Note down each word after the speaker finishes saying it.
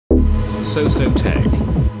So Tech.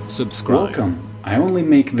 Subscribe. Welcome! I only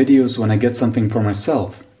make videos when I get something for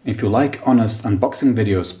myself. If you like honest unboxing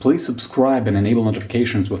videos, please subscribe and enable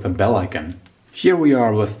notifications with the bell icon. Here we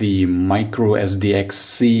are with the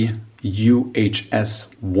microSDXC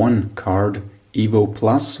UHS-I card EVO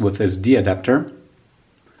Plus with SD adapter.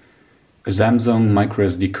 A Samsung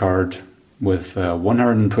microSD card with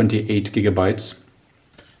 128 gigabytes.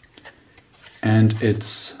 And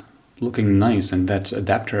it's looking nice, and that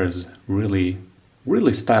adapter is really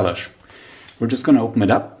stylish. We're just gonna open it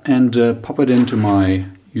up and pop it into my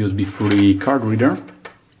USB-free card reader.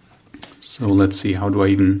 So let's see, how do I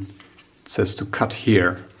even... It says to cut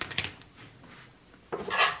here.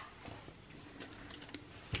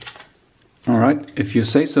 Alright, if you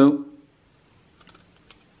say so.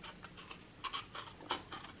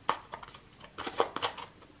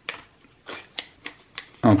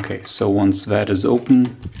 Okay, so once that is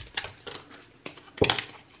open,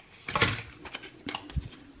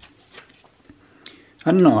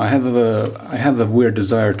 I don't know, I have a weird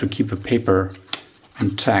desire to keep the paper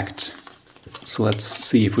intact. So let's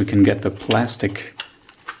see if we can get the plastic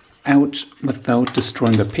out without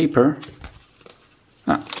destroying the paper.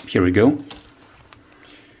 Ah, here we go.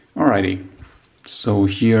 Alrighty, so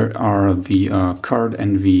here are the card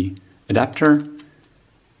and the adapter.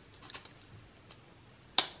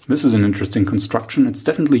 This is an interesting construction. It's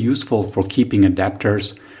definitely useful for keeping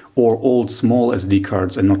adapters or old small SD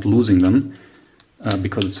cards and not losing them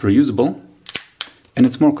because it's reusable. And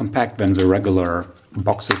it's more compact than the regular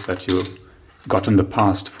boxes that you got in the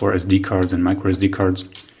past for SD cards and micro SD cards.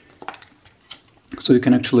 So you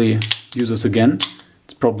can actually use this again.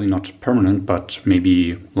 It's probably not permanent, but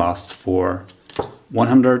maybe lasts for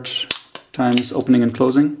 100 times opening and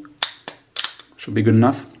closing. Should be good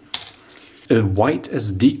enough. A white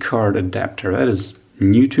SD card adapter, that is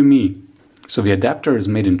new to me. So the adapter is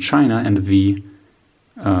made in China and the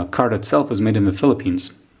card itself is made in the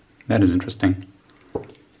Philippines. That is interesting.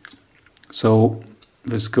 So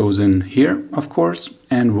this goes in here, of course,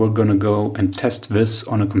 and we're gonna go and test this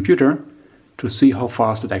on a computer to see how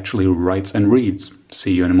fast it actually writes and reads.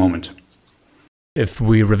 See you in a moment. If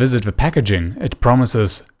we revisit the packaging, it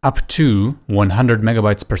promises up to 100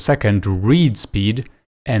 megabytes per second read speed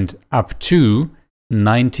and up to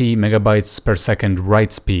 90 megabytes per second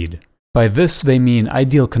write speed. By this they mean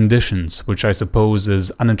ideal conditions, which I suppose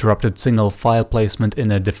is uninterrupted single file placement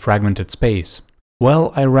in a defragmented space.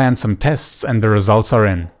 Well, I ran some tests and the results are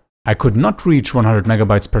in. I could not reach 100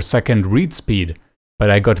 megabytes per second read speed,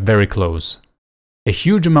 but I got very close. A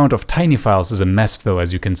huge amount of tiny files is a mess though,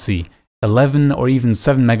 as you can see. 11 or even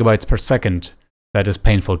 7 megabytes per second. That is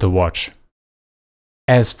painful to watch.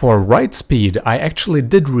 As for write speed, I actually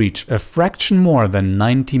did reach a fraction more than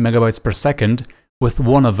 90 megabytes per second with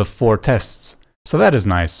one of the 4 tests, so that is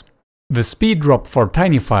nice. The speed drop for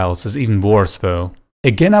tiny files is even worse though.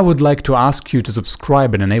 Again, I would like to ask you to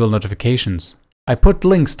subscribe and enable notifications. I put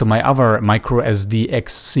links to my other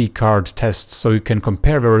microSDXC card tests so you can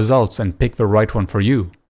compare the results and pick the right one for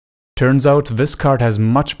you. Turns out this card has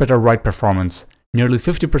much better write performance, nearly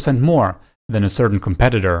 50% more than a certain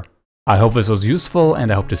competitor. I hope this was useful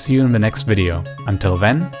and I hope to see you in the next video. Until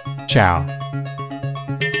then, ciao!